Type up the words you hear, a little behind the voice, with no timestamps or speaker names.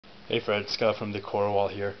Hey Fred, Scott from Decor Wall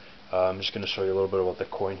here. I'm just going to show you a little bit about the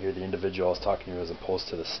Quoin here, the individual I was talking to as opposed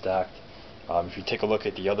to the stacked. If you take a look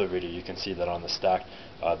at the other video, you can see that on the stacked,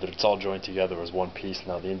 that it's all joined together as one piece.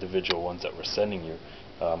 Now the individual ones that we're sending you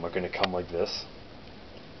are going to come like this,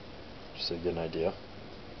 just so you get an idea.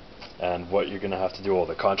 And what you're going to have to do, all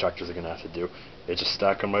the contractors are going to have to do, is just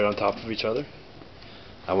stack them right on top of each other.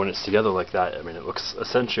 And when it's together like that, I mean, it looks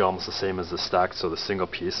essentially almost the same as the stacked, so the single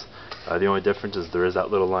piece. The only difference is there is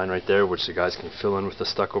that little line right there, which the guys can fill in with the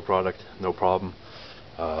stucco product, no problem.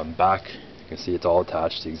 Back, you can see it's all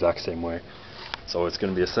attached the exact same way. So it's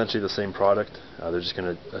going to be essentially the same product. They're just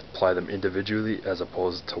going to apply them individually as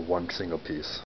opposed to one single piece.